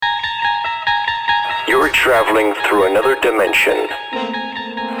You're traveling through another dimension.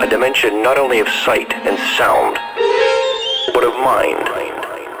 A dimension not only of sight and sound, but of mind.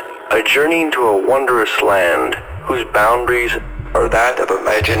 A journey into a wondrous land whose boundaries are that of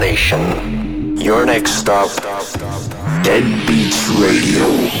imagination. Your next stop, Dead Beats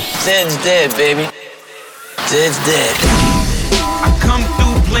Radio. Zed's dead, baby. Zed's dead. I come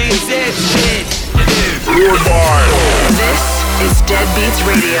through playing Zed's dead. This is Dead Beats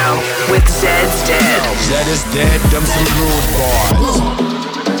Radio with Zed's dead. Zed is dead, them some rude boys.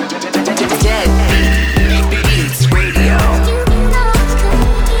 Dead Beats Radio.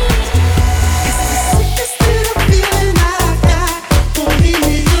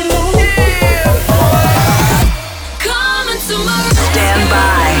 Stand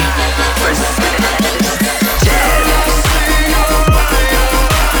by for Dead.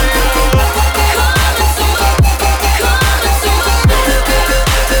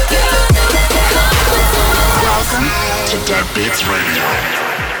 Welcome to Dead Beats Radio.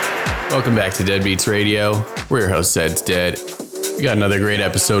 Welcome back to Dead Beats Radio. We're your host, Zed's Dead. We got another great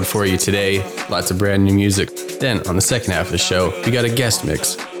episode for you today. Lots of brand new music. Then, on the second half of the show, we got a guest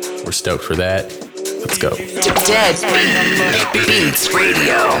mix. We're stoked for that. Let's go. Dead Beats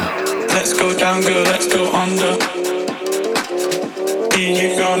Radio. Let's go down, girl, let's go under. Here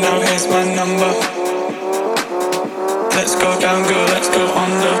you go, now here's my number. Let's go down, girl, let's go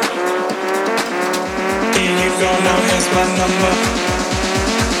under. Here you go, now here's my number.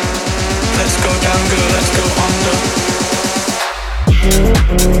 Let's go down, girl, let's go under. Here you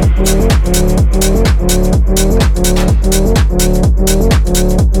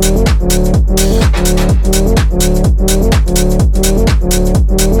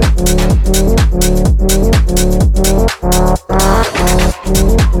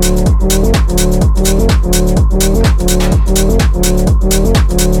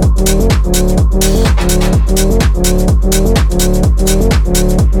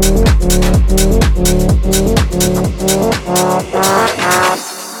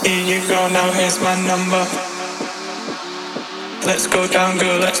go, now here's my number. Let's go down,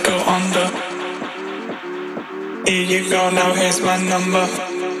 girl, let's go under. Here you go, now here's my number.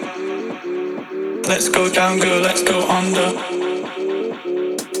 Let's go down, girl, let's go under.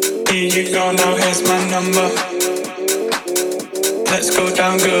 Here you go, now here's my number. Let's go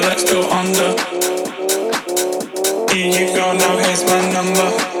down, girl, let's go under. Here you go, now here's my number.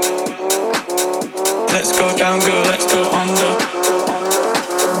 Let's go down, girl, let's go under.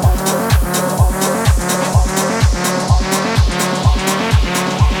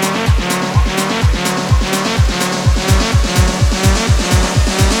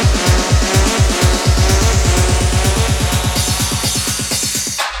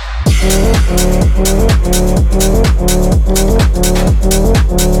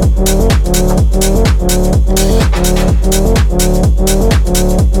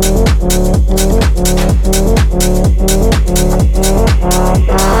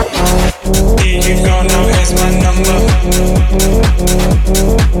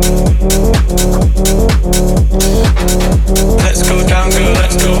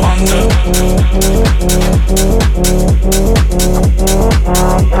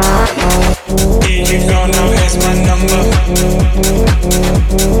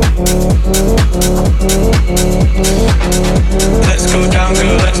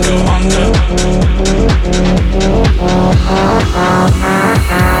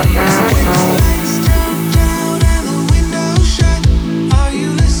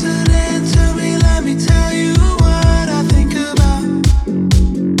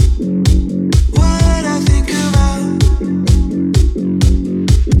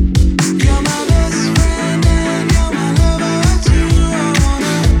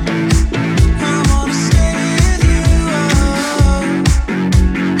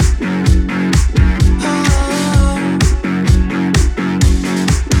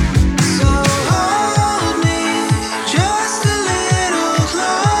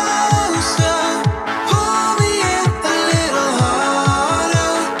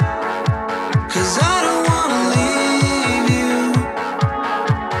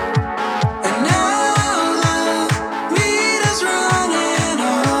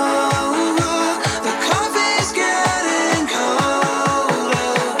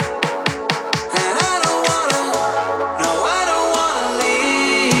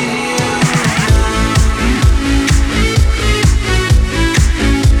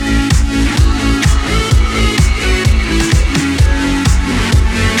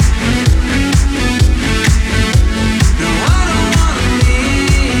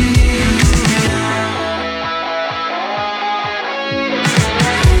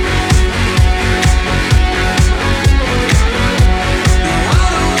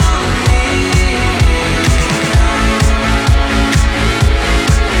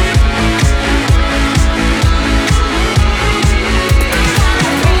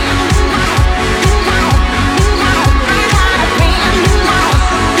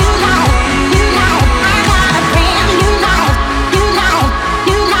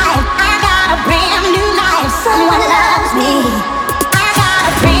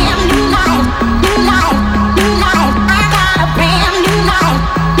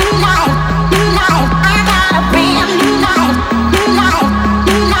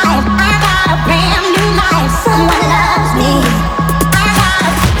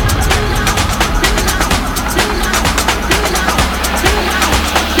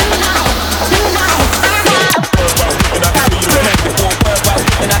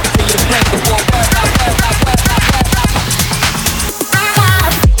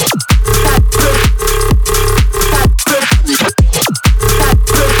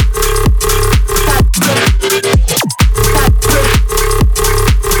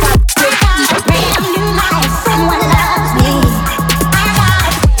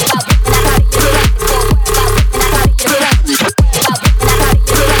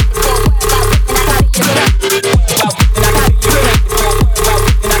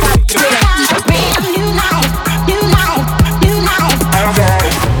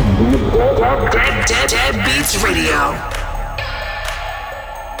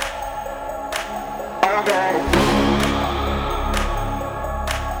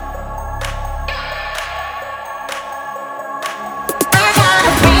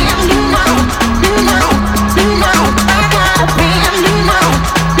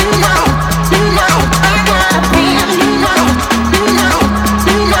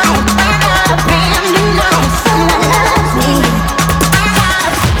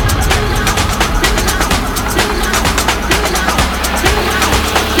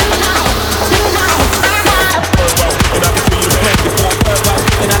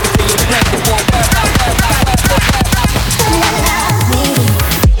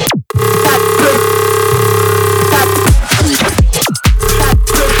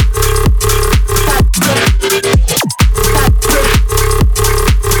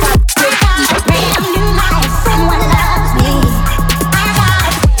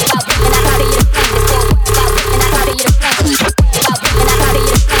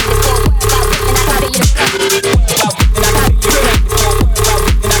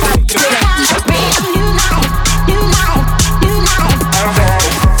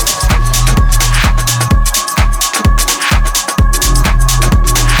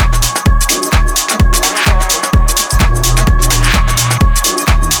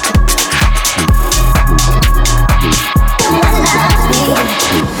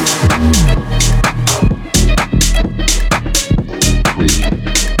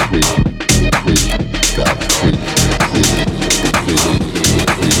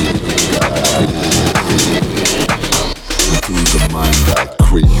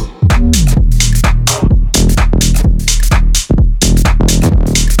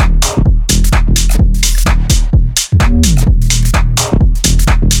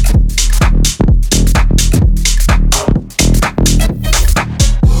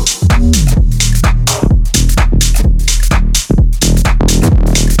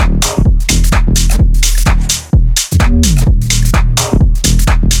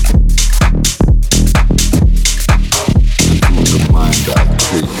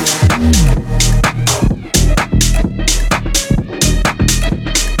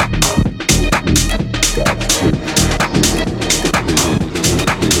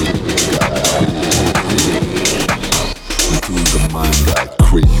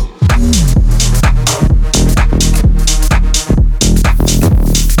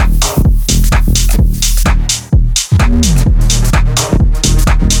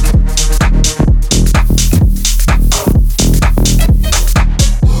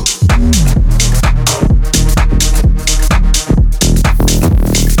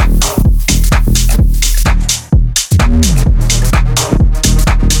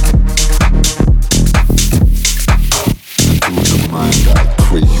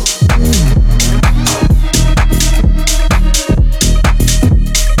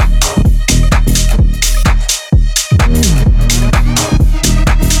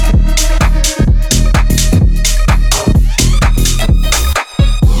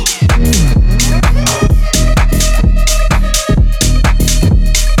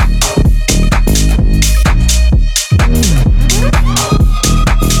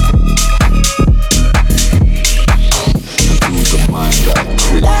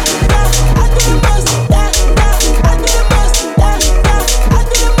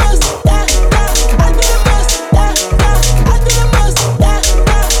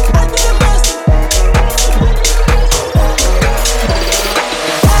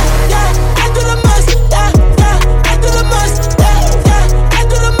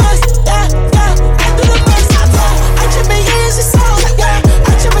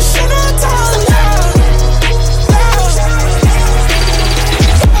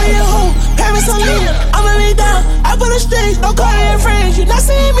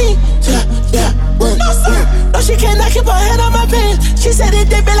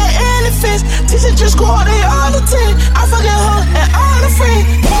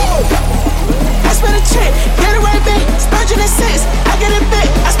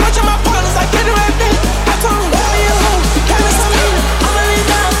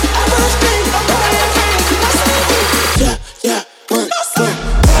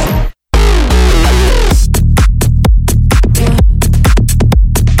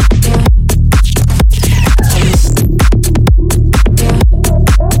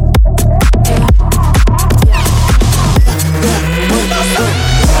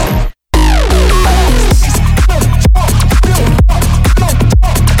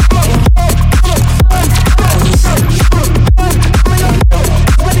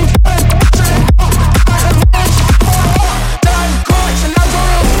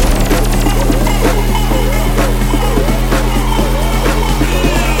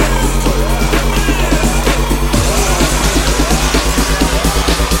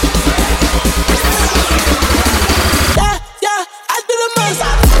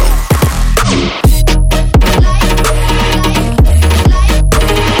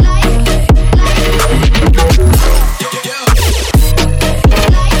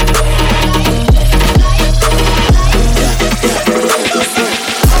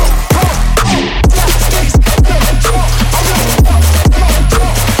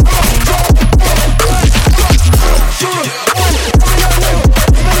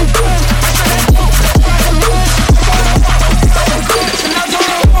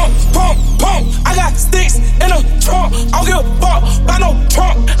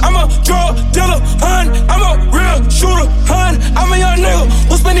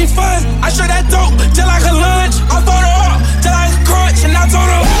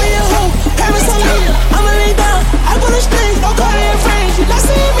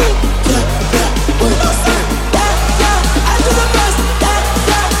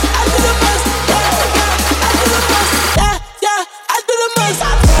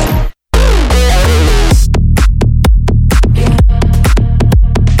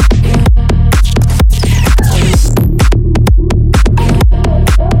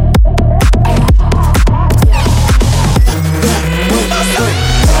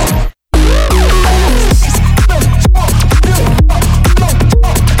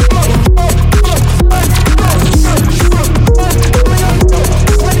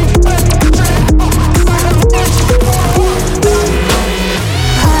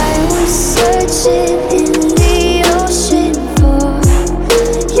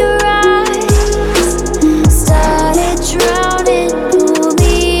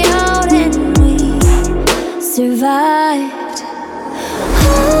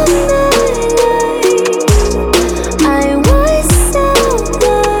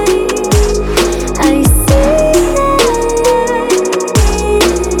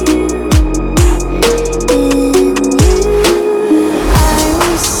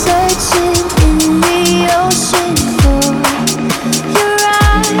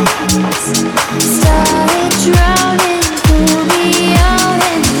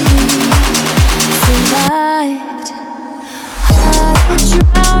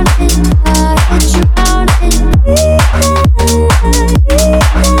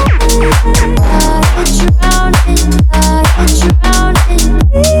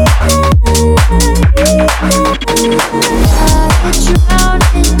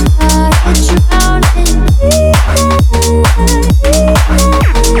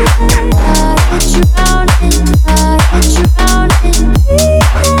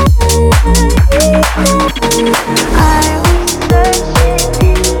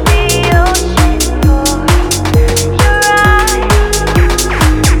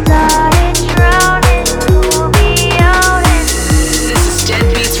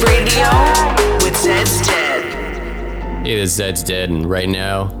 Zed's Dead, and right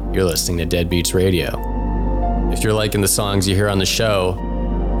now, you're listening to Dead Beats Radio. If you're liking the songs you hear on the show,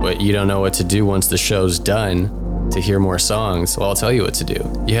 but you don't know what to do once the show's done to hear more songs, well, I'll tell you what to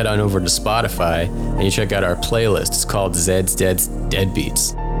do. You head on over to Spotify and you check out our playlist. It's called Zed's Dead's Dead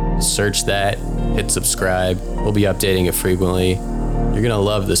Beats. Search that, hit subscribe. We'll be updating it frequently. You're gonna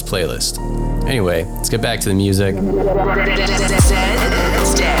love this playlist. Anyway, let's get back to the music.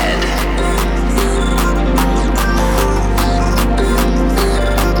 Zed's Dead.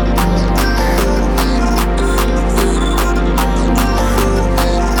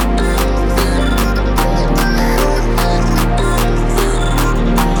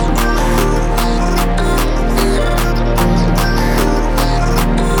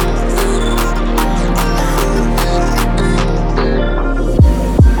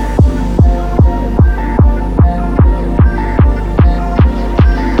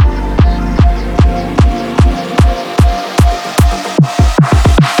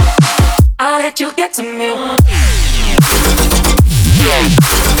 You get to me.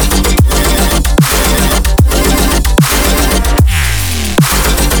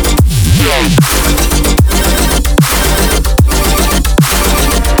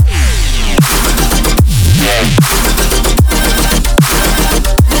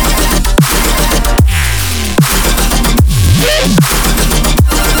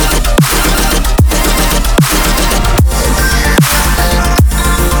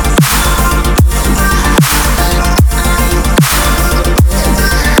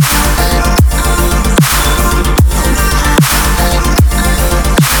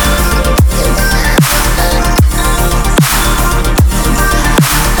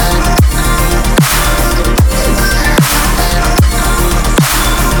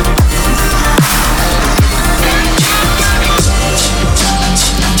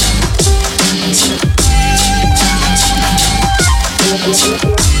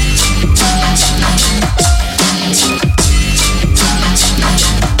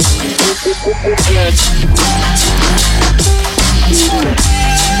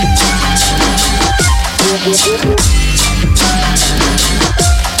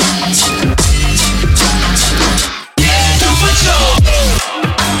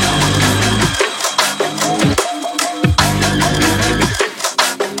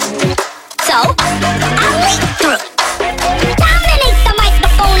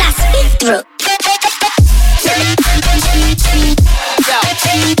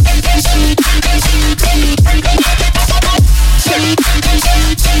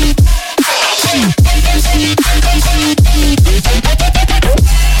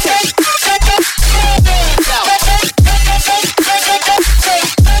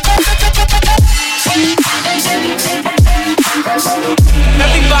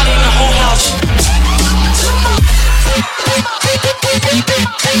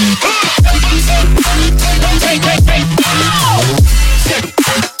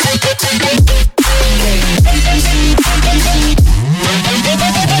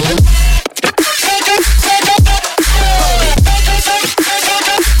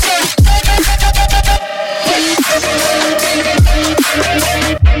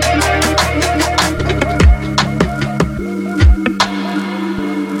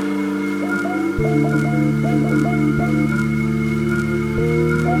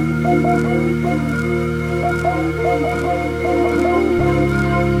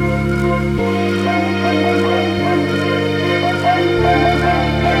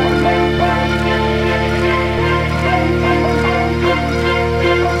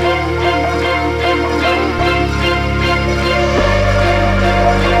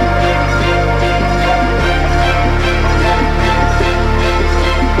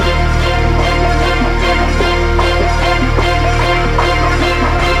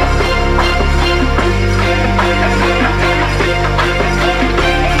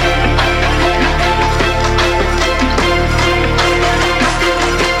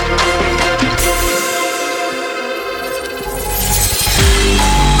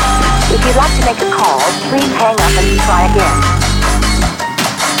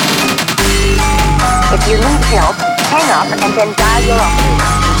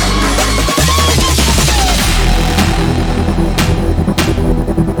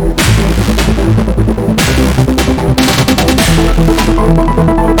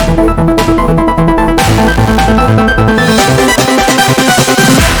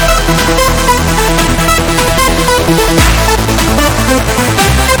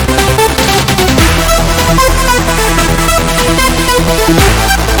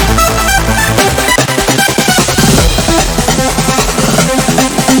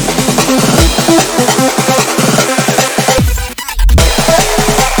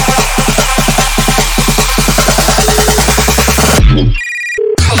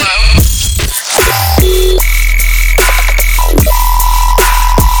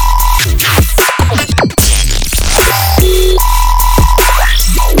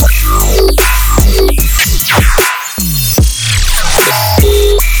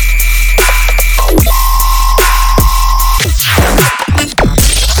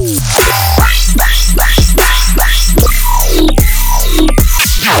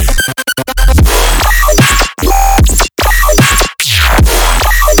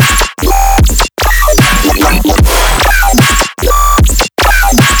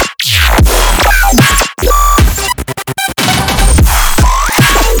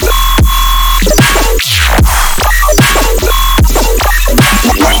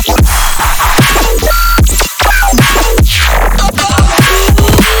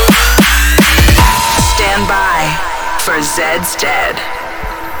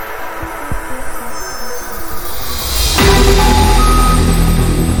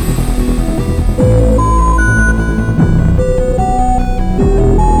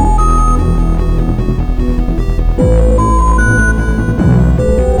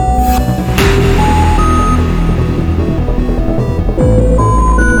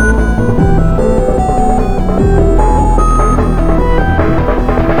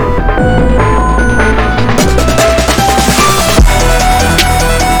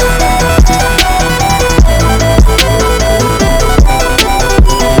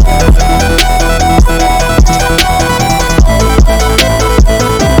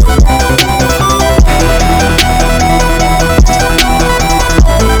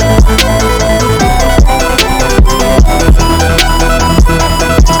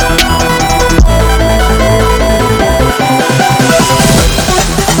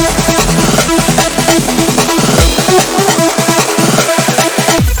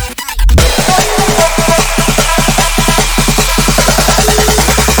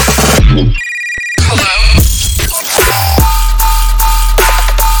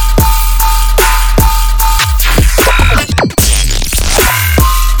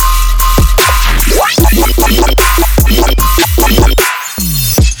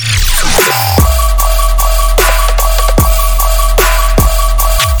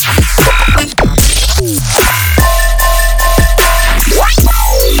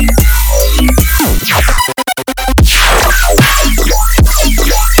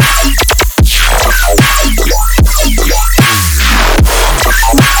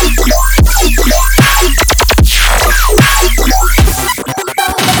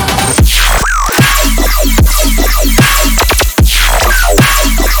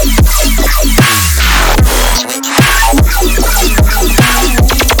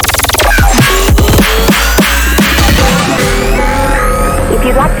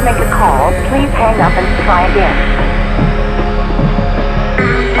 like to make a call, please hang up and try again.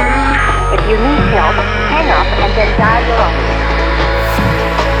 If you need help, hang up and then dial your operator.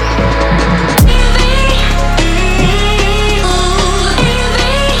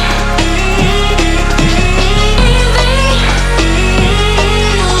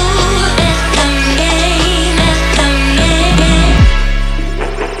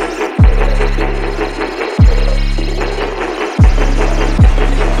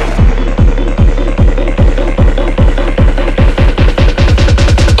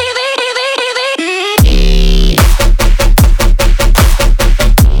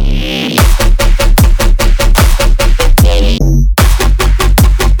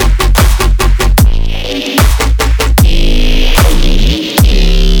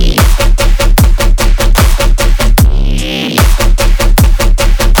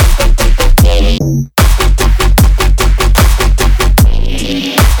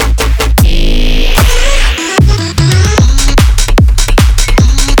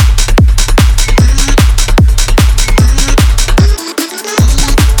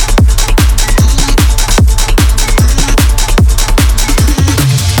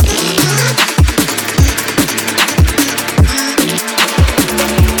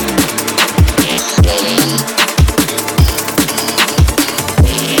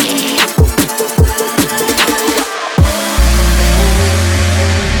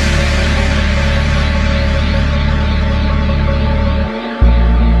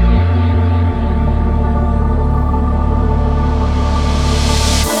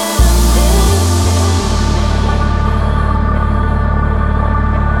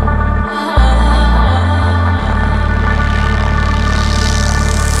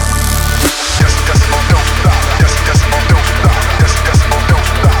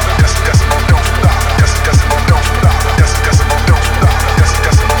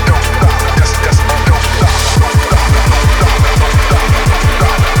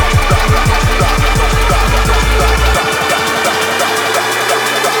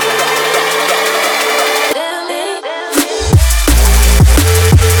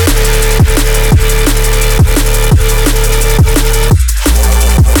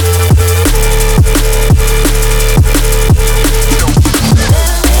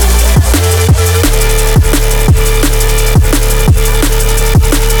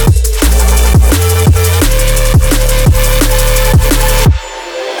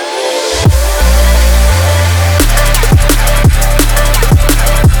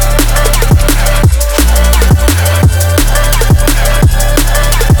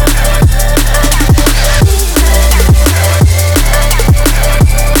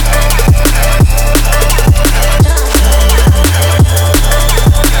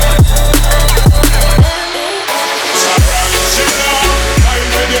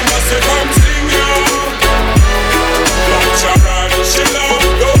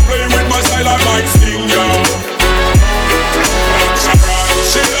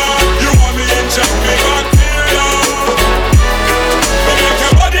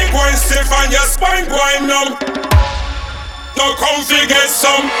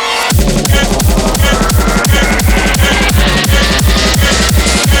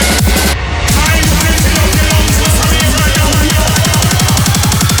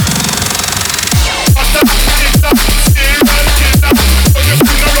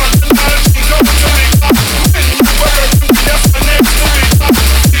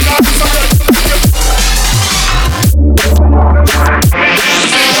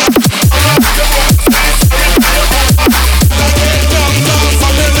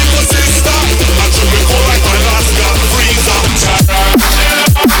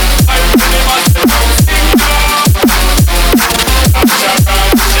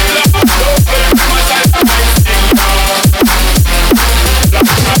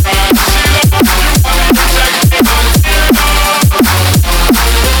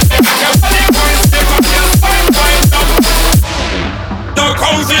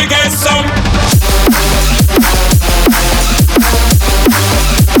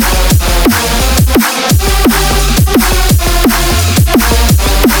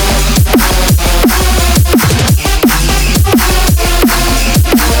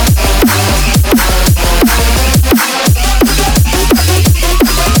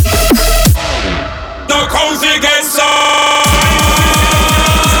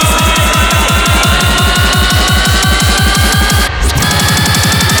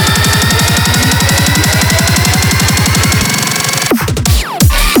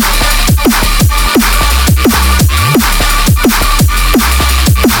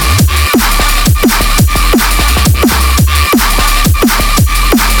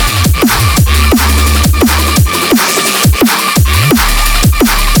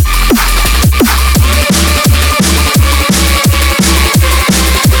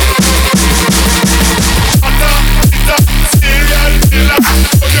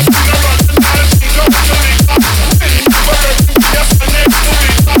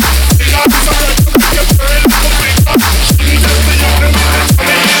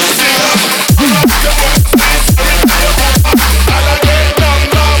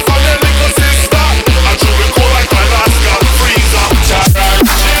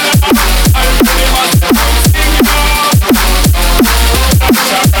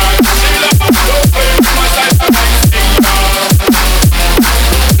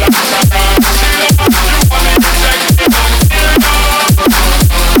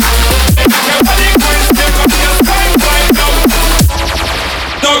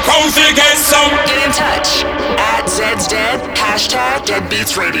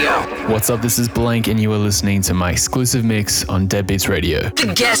 Radio. What's up? This is Blank, and you are listening to my exclusive mix on Dead Beats Radio.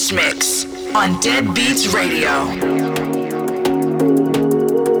 The guest mix on Dead Beats Radio.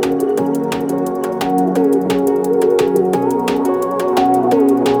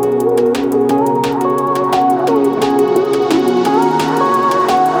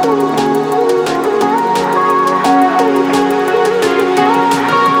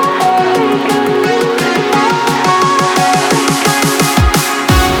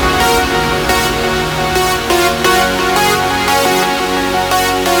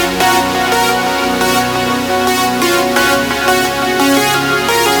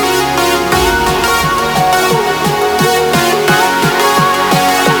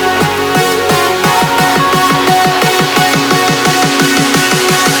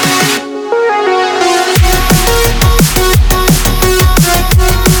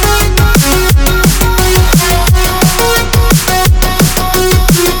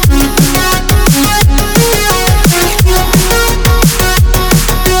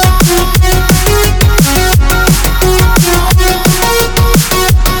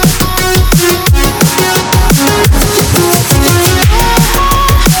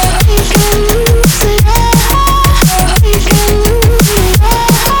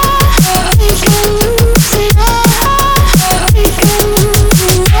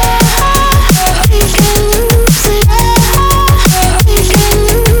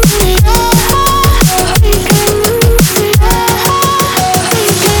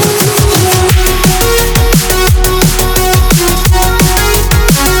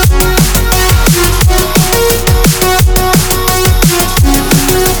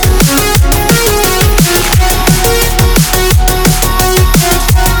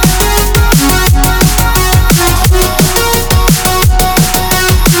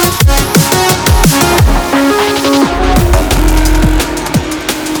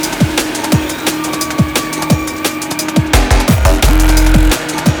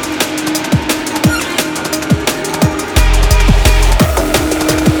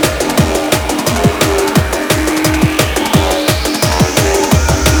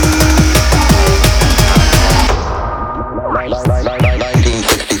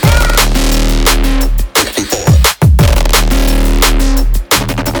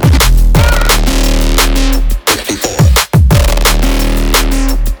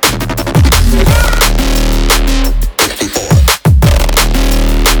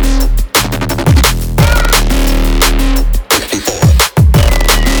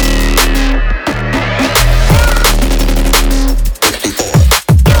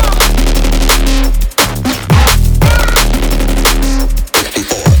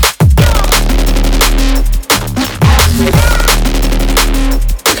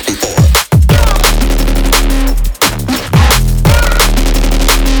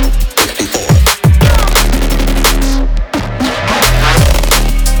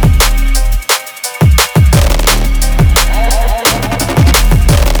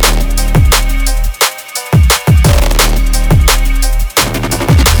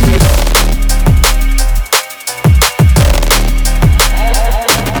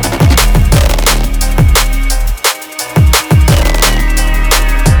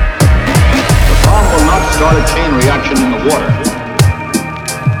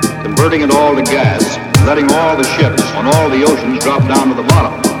 converting it all to gas, letting all the ships on all the oceans drop down to the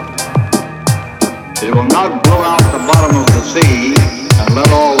bottom. It will not blow out the bottom of the sea and let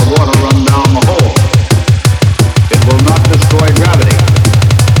all the water run down the hole. It will not destroy gravity.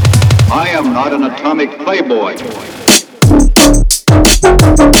 I am not an atomic playboy.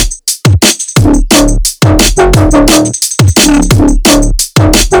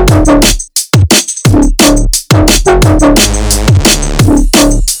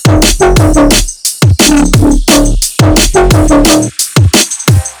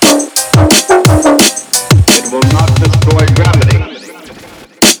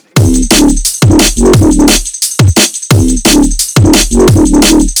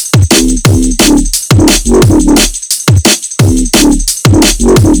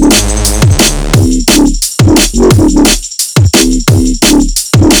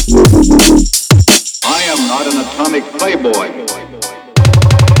 Playboy.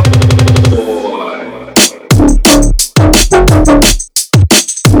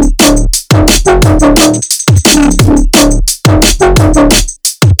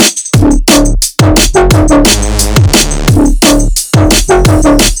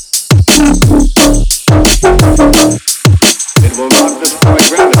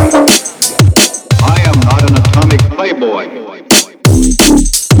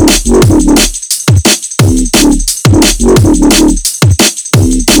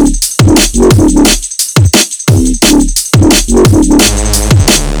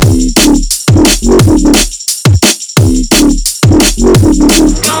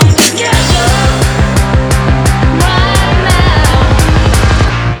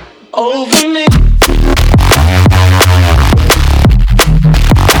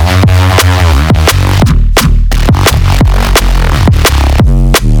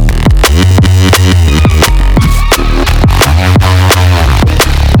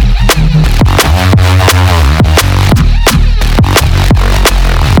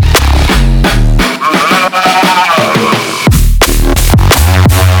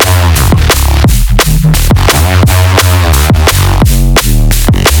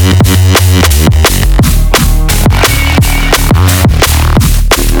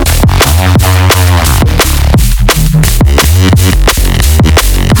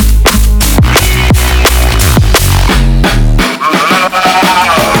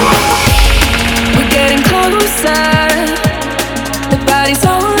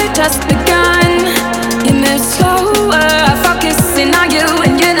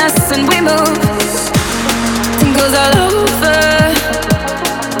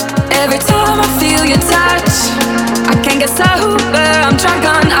 sober. I'm drunk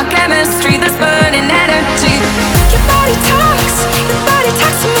on our chemistry, this burning energy. Your body talks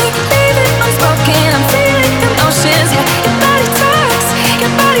to me, leave it unspoken. I'm feeling emotions, yeah. Your body talks to me.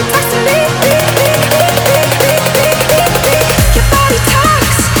 Your body talks to me,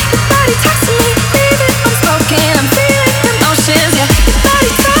 leave it unspoken. I'm feeling emotions, yeah. Your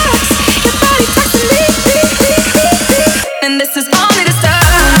body talks to me. And this is only the start.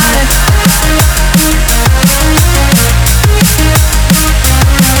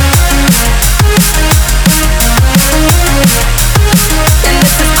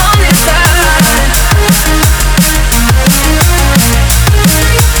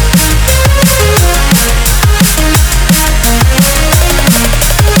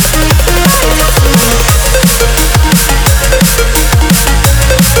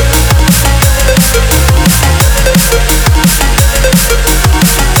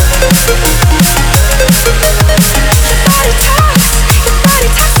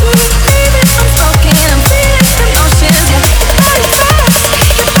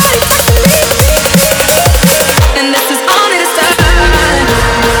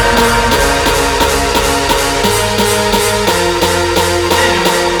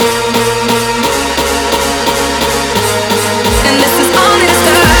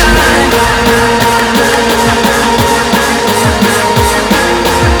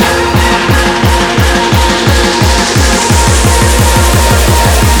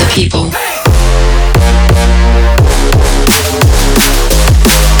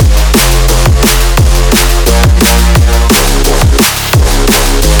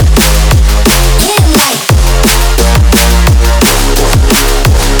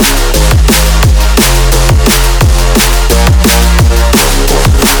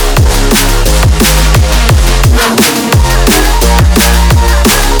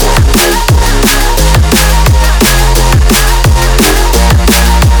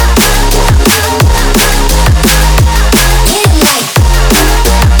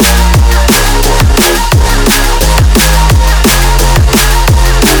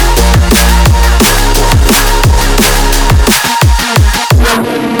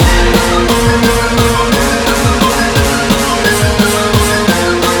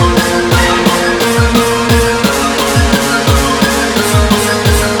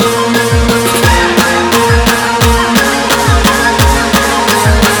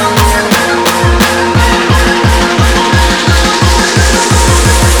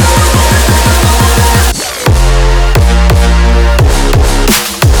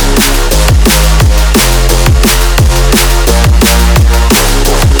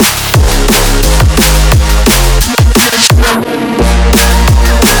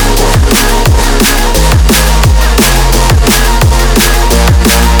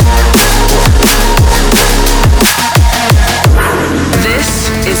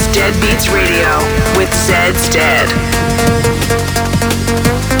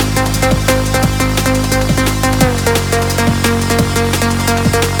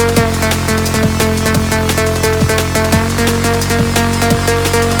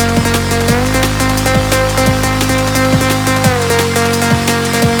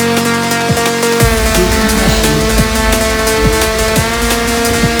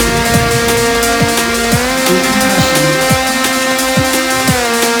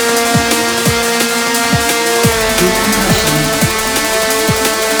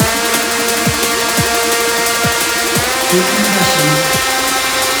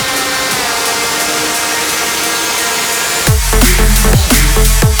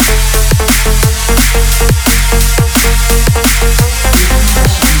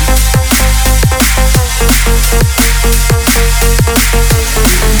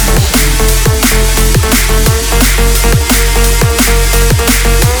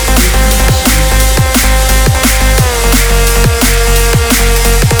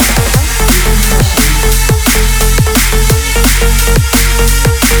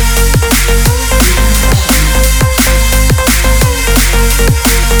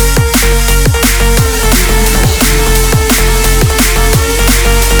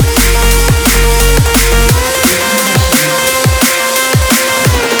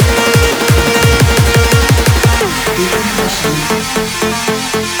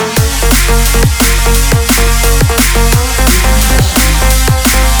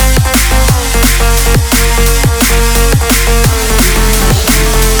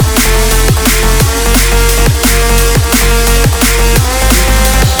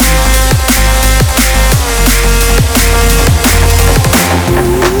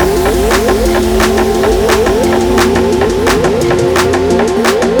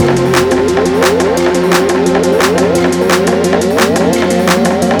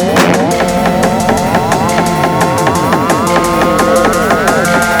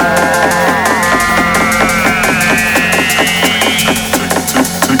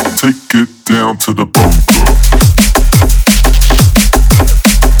 Take it down to the bone.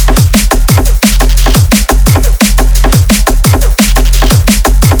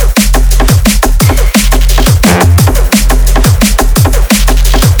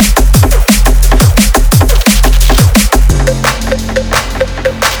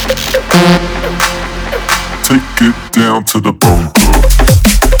 Take it down to the bone.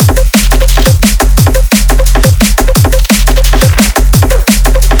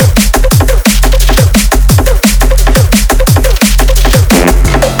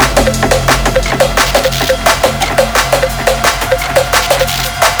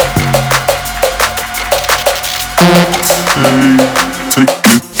 Take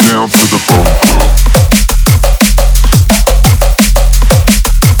it down to the bone.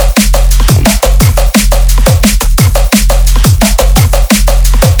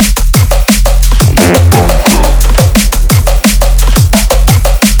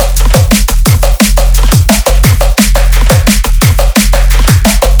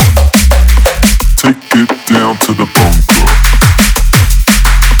 Take it down to the bone.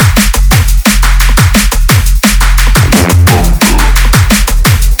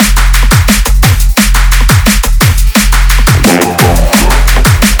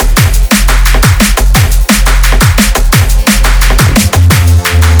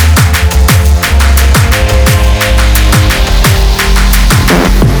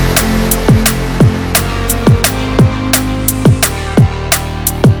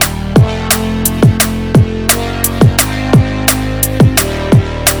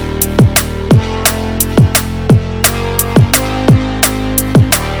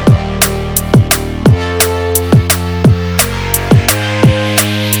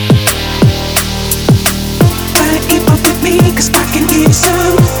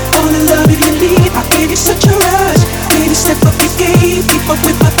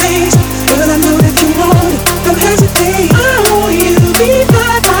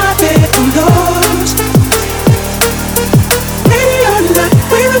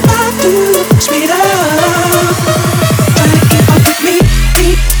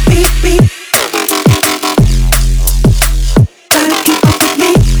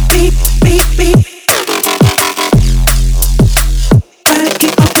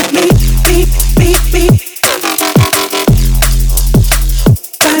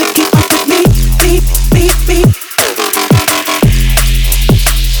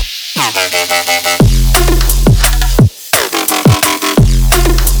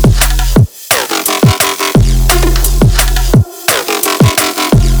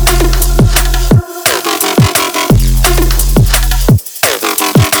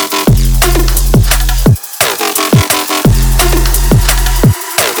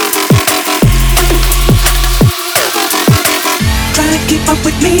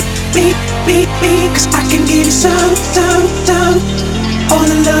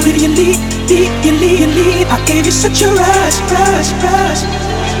 Such a rush.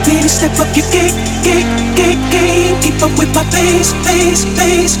 Baby, step up your game. Keep up with my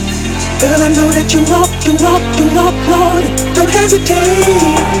pace. Girl, I know that you want it. Don't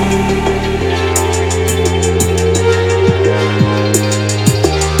hesitate.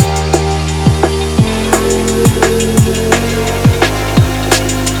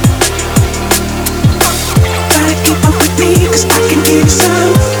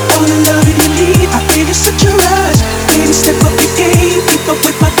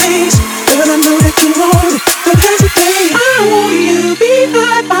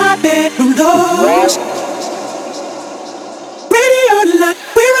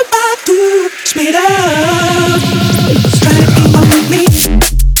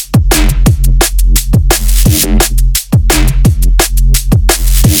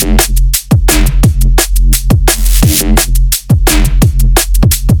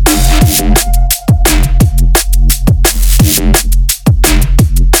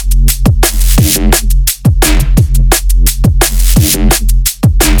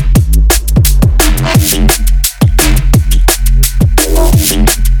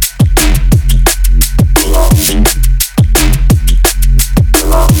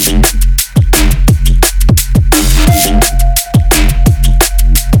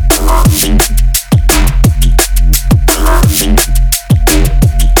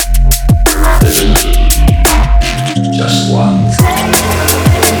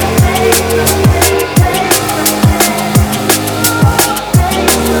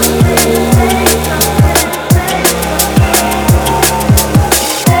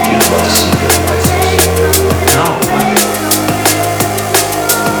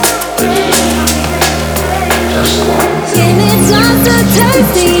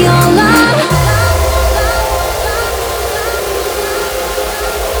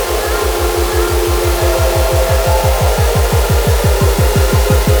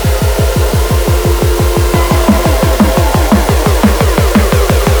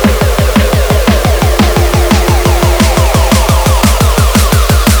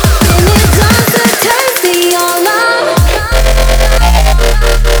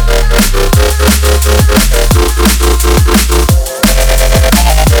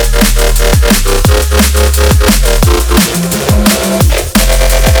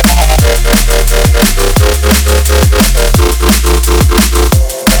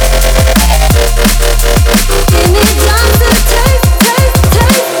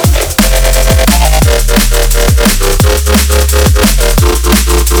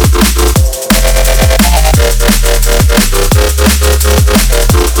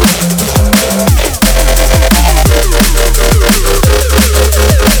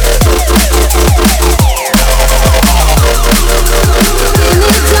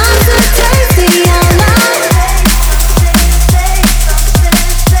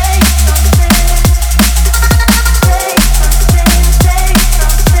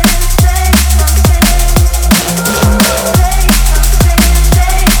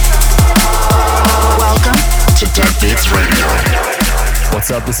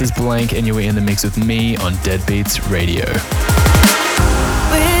 This is Blank, and you're in the mix with me on Dead Beats Radio. We're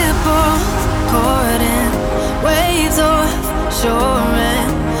both caught in waves of shore,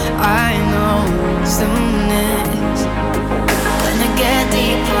 and I know soon it's gonna get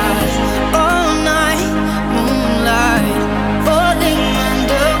deeper. All night, moonlight, falling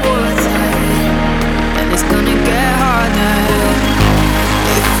underwater, and it's gonna get harder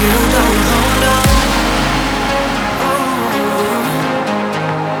if you don't hold on.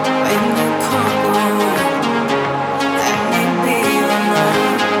 We'll be right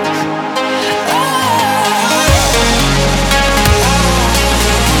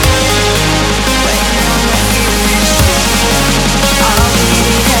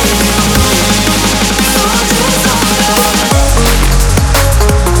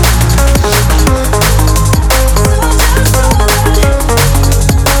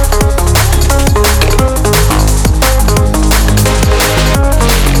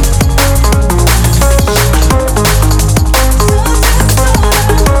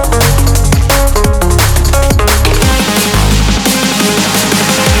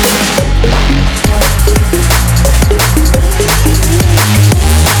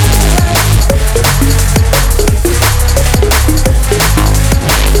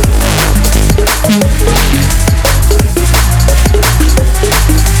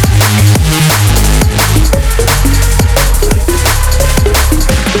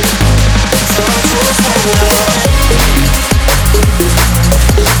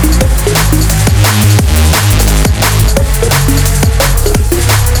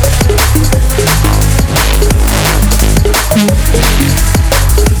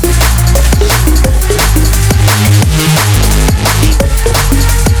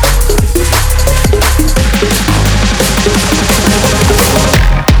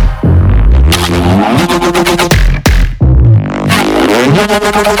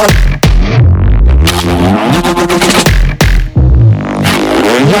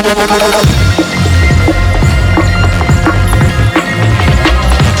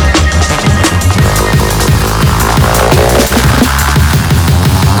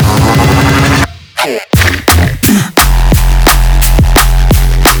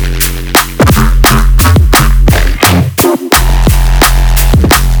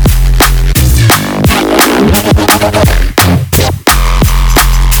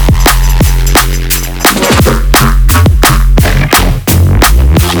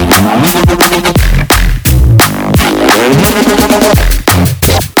back.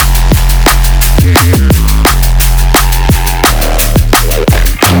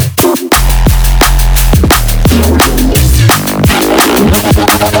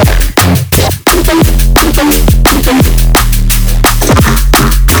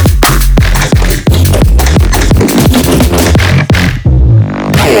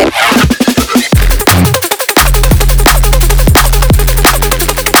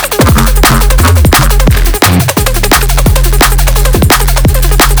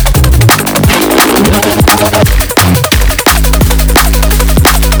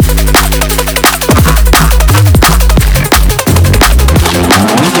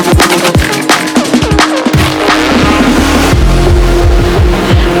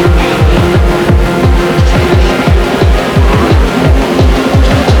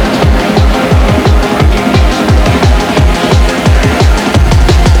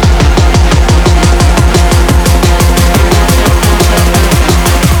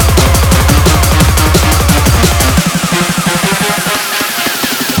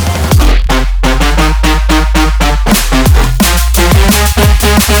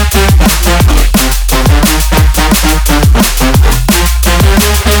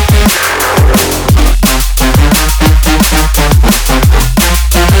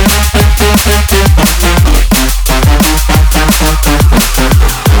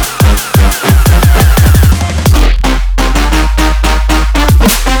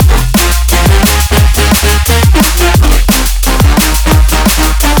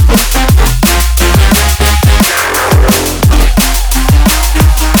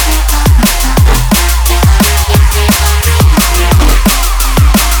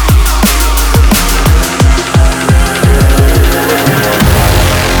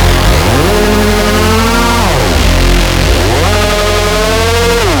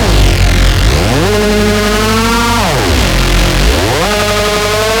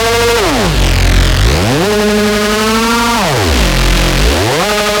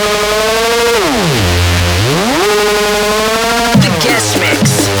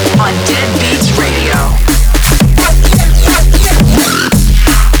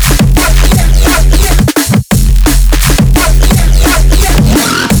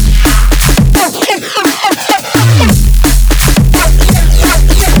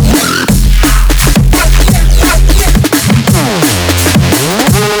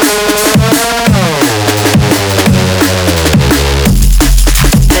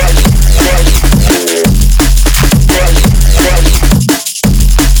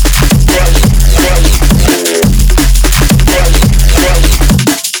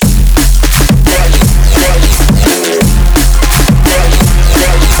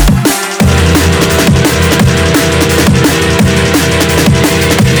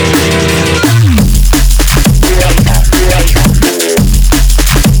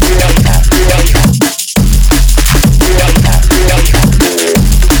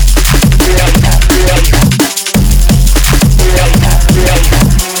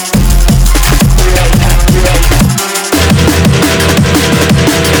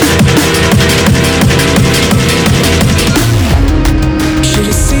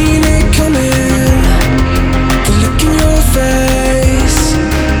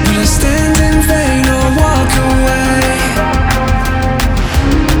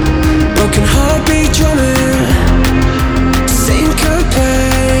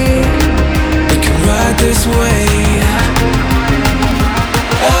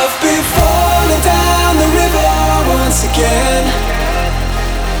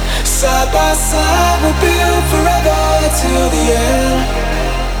 inside will build forever till the end.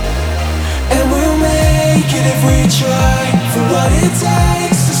 And we'll make it if we try, for what it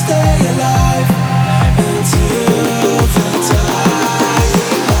takes to stay alive until the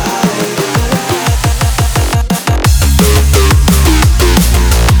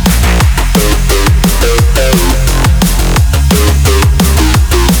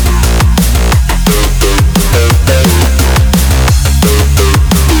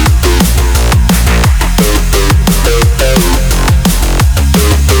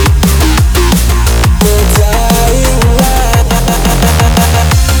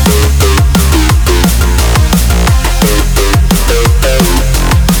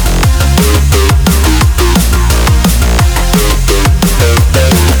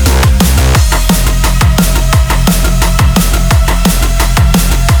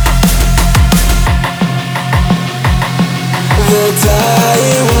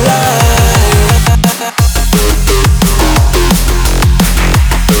dying light.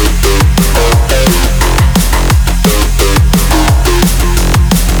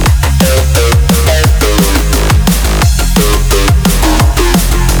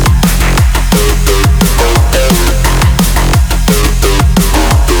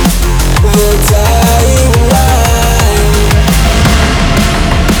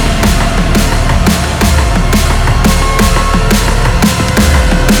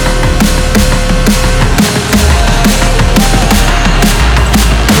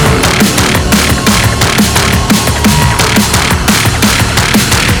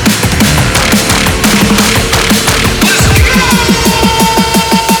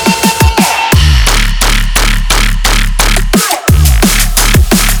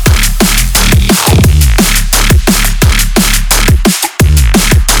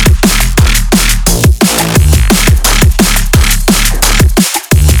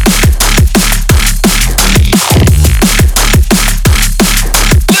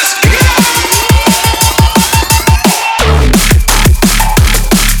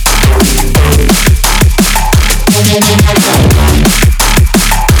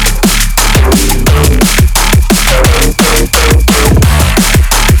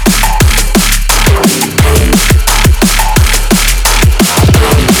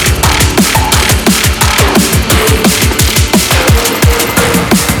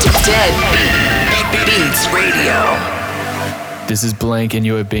 This is Blank, and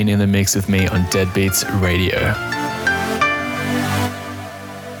you have been in the mix with me on Dead Beats Radio.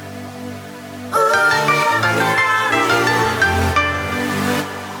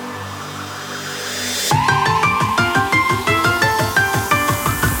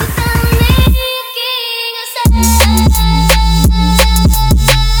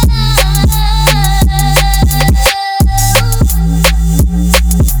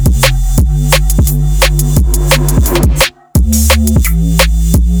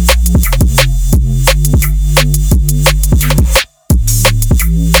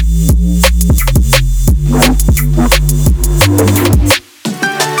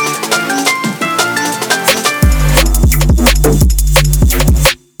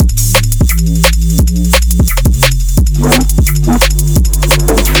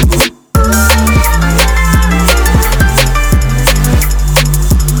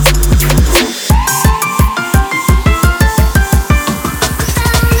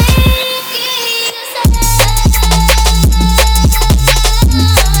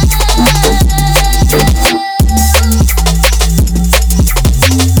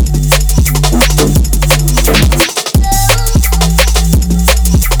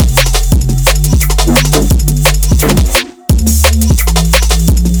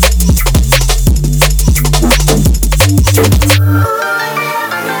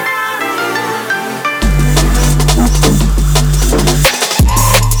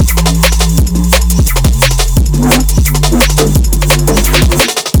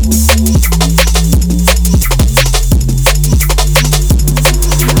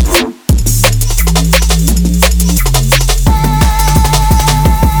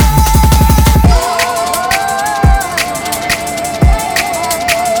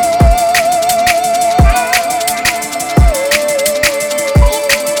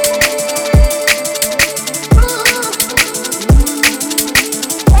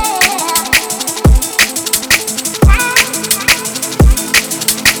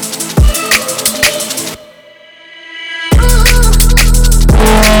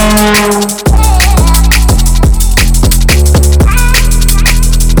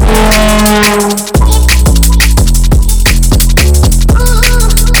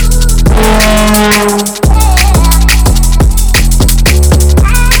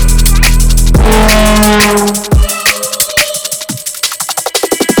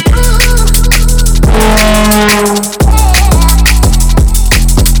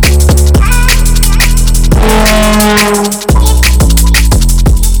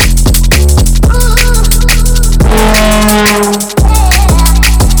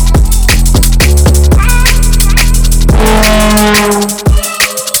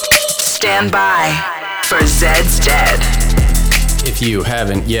 stand by for Zed's Dead. If you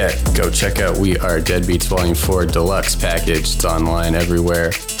haven't yet, go check out We Are Dead Beats Volume 4 Deluxe Package. It's online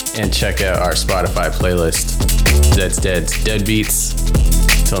everywhere. And check out our Spotify playlist, Zed's Dead's Dead Beats.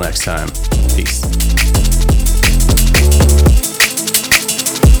 Till next time, peace.